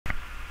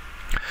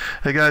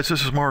Hey guys,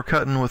 this is Mark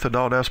Hutton with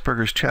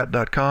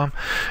AdultAspergersChat.com.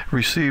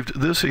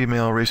 Received this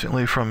email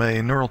recently from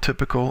a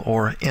neurotypical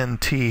or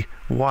NT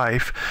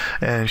wife,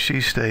 and she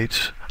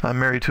states, I'm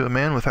married to a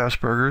man with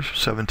Asperger's,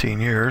 17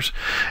 years,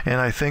 and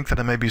I think that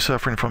I may be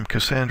suffering from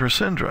Cassandra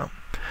syndrome.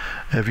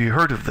 Have you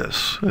heard of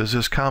this? Is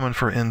this common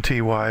for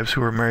NT wives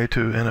who are married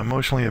to an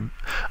emotionally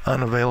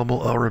unavailable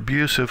or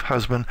abusive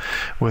husband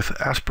with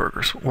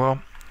Asperger's?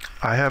 Well,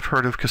 I have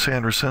heard of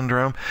Cassandra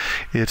syndrome.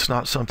 It's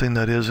not something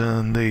that is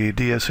in the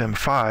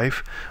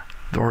DSM-5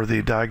 or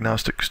the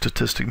Diagnostic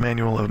Statistic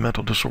Manual of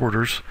Mental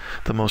Disorders,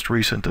 the most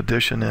recent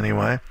edition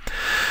anyway.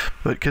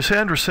 But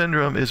Cassandra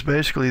syndrome is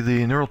basically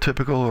the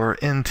neurotypical or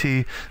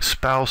NT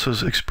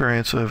spouse's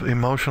experience of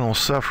emotional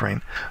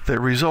suffering that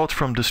results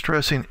from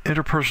distressing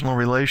interpersonal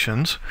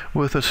relations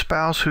with a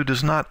spouse who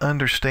does not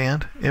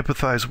understand,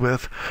 empathize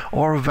with,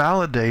 or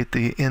validate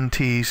the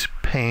NT's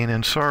pain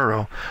and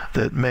sorrow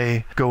that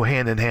may go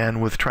hand in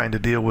hand with trying to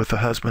deal with a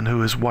husband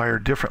who is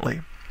wired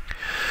differently.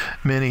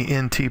 Many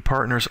NT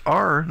partners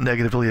are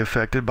negatively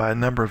affected by a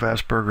number of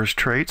Asperger's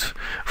traits.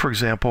 For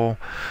example,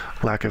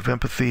 lack of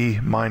empathy,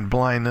 mind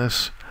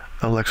blindness,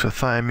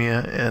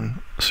 alexithymia,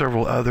 and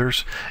several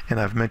others, and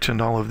I've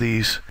mentioned all of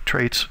these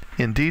traits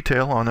in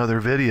detail on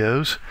other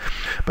videos.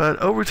 But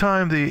over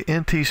time, the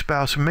NT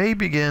spouse may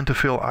begin to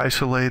feel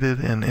isolated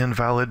and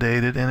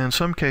invalidated, and in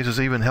some cases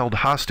even held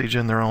hostage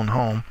in their own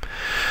home.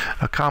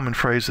 A common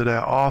phrase that I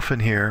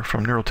often hear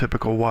from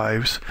neurotypical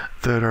wives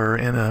that are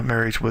in a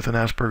marriage with an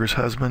Asperger's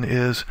husband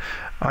is,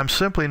 I'm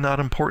simply not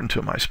important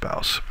to my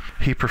spouse.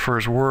 He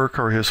prefers work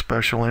or his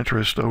special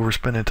interest over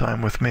spending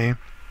time with me.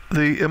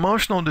 The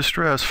emotional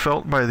distress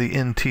felt by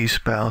the NT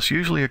spouse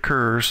usually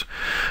occurs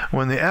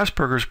when the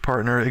Asperger's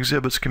partner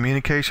exhibits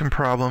communication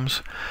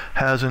problems,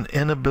 has an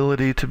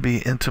inability to be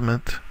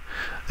intimate,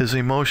 is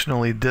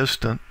emotionally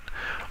distant,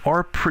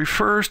 or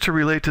prefers to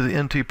relate to the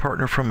NT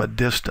partner from a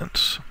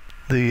distance.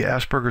 The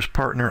Asperger's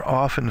partner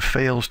often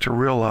fails to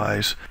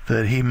realize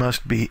that he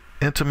must be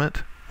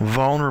intimate,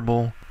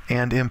 vulnerable,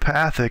 and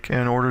empathic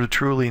in order to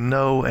truly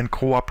know and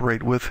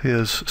cooperate with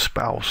his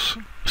spouse.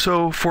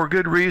 So, for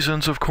good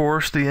reasons, of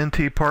course, the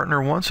NT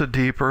partner wants a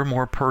deeper,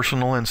 more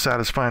personal and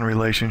satisfying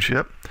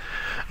relationship,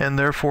 and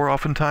therefore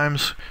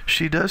oftentimes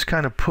she does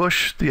kind of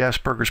push the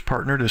Asperger's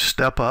partner to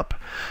step up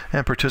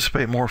and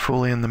participate more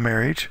fully in the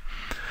marriage.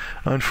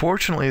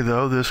 Unfortunately,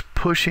 though, this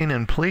pushing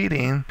and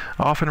pleading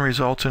often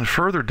results in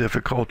further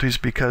difficulties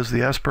because the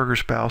Asperger's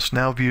spouse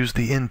now views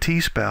the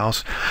NT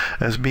spouse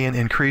as being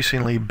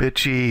increasingly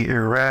bitchy,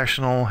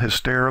 irrational,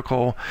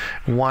 hysterical,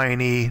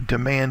 whiny,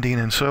 demanding,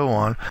 and so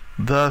on.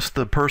 Thus,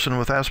 the person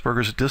with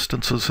Asperger's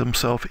distances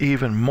himself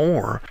even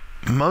more,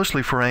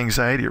 mostly for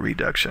anxiety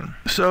reduction.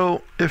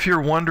 So, if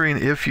you're wondering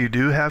if you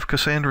do have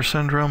Cassandra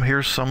syndrome,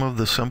 here's some of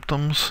the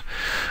symptoms.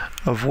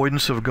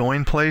 Avoidance of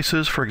going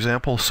places, for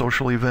example,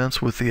 social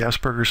events with the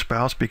Asperger's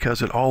spouse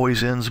because it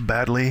always ends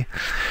badly.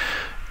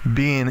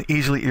 Being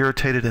easily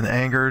irritated and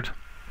angered.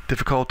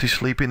 Difficulty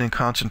sleeping and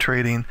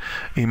concentrating.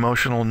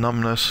 Emotional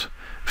numbness.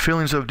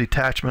 Feelings of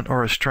detachment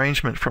or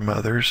estrangement from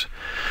others,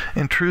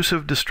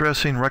 intrusive,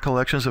 distressing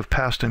recollections of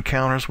past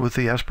encounters with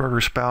the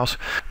Asperger's spouse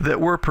that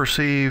were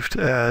perceived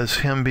as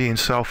him being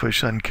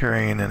selfish,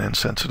 uncaring, and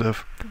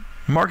insensitive,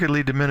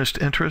 markedly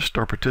diminished interest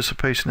or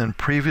participation in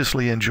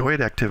previously enjoyed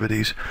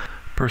activities,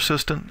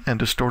 persistent and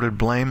distorted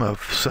blame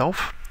of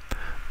self,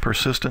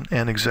 persistent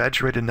and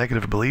exaggerated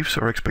negative beliefs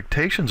or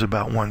expectations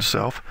about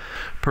oneself,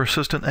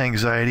 persistent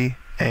anxiety,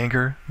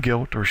 anger,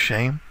 guilt, or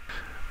shame,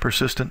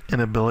 persistent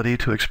inability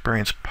to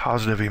experience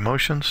positive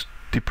emotions,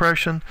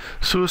 depression,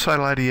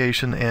 suicidal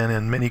ideation, and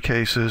in many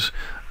cases,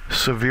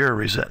 severe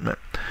resentment.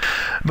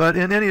 But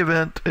in any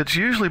event, it's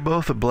usually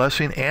both a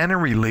blessing and a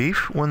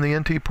relief when the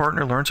NT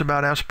partner learns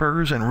about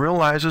Asperger's and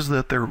realizes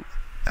that there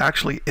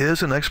actually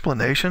is an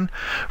explanation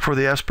for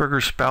the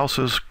Asperger's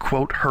spouse's,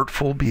 quote,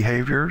 hurtful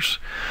behaviors.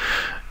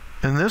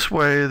 In this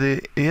way,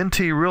 the NT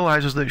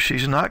realizes that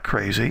she's not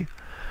crazy,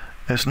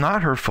 it's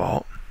not her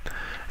fault,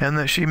 and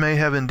that she may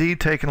have indeed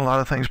taken a lot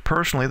of things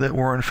personally that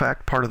were in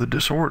fact part of the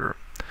disorder.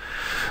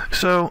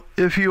 So,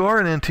 if you are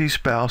an NT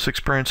spouse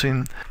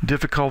experiencing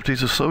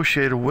difficulties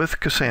associated with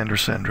Cassandra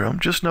syndrome,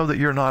 just know that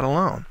you're not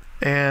alone.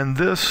 And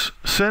this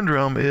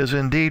syndrome is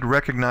indeed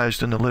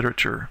recognized in the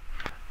literature.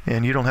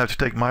 And you don't have to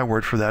take my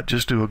word for that,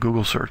 just do a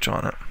Google search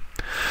on it.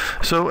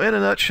 So, in a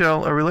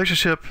nutshell, a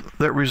relationship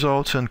that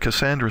results in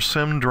Cassandra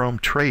syndrome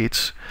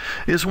traits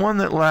is one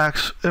that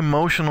lacks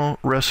emotional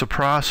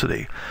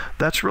reciprocity.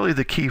 That's really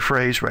the key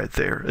phrase right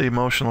there,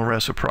 emotional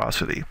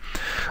reciprocity.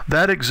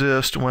 That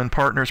exists when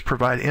partners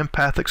provide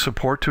empathic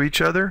support to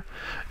each other.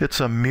 It's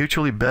a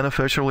mutually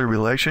beneficial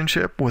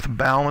relationship with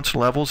balanced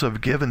levels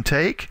of give and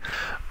take.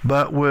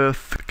 But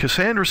with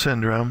Cassandra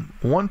syndrome,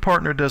 one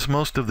partner does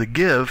most of the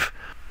give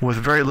with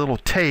very little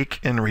take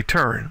in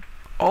return.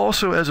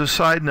 Also, as a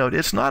side note,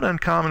 it's not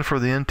uncommon for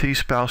the NT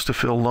spouse to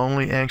feel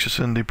lonely, anxious,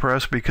 and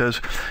depressed because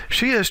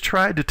she has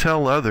tried to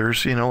tell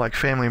others, like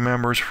family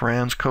members,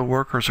 friends,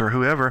 co-workers, or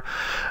whoever,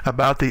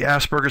 about the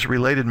Asperger's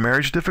related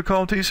marriage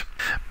difficulties,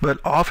 but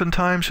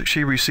oftentimes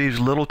she receives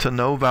little to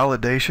no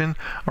validation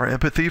or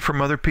empathy from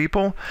other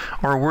people,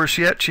 or worse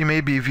yet, she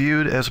may be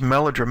viewed as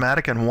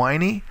melodramatic and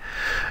whiny.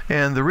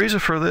 And the reason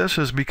for this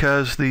is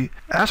because the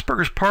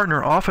Asperger's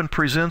partner often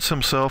presents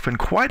himself in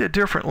quite a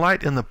different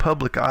light in the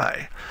public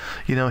eye.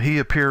 He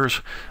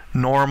appears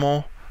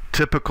normal,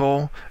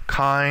 typical,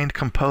 kind,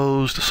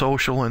 composed,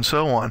 social, and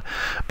so on.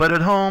 But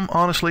at home,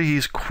 honestly,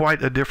 he's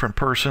quite a different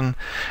person,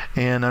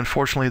 and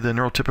unfortunately, the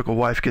neurotypical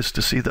wife gets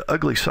to see the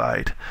ugly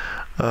side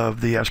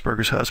of the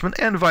Asperger's husband,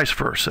 and vice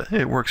versa.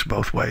 It works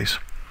both ways.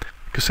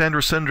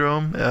 Cassandra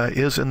syndrome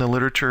is in the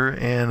literature,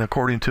 and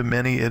according to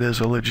many, it is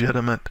a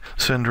legitimate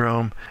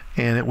syndrome,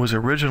 and it was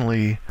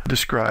originally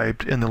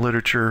described in the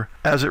literature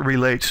as it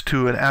relates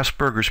to an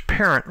Asperger's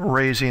parent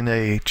raising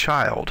a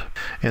child,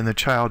 and the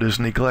child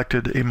is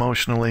neglected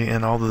emotionally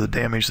and all of the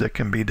damage that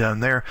can be done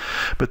there.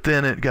 But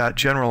then it got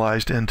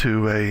generalized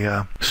into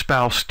a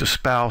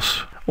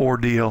spouse-to-spouse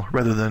ordeal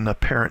rather than a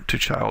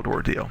parent-to-child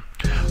ordeal.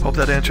 Hope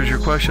that answers your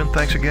question.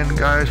 Thanks again,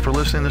 guys, for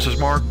listening. This is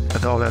Mark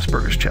at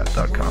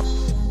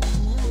Asperger'sChat.com.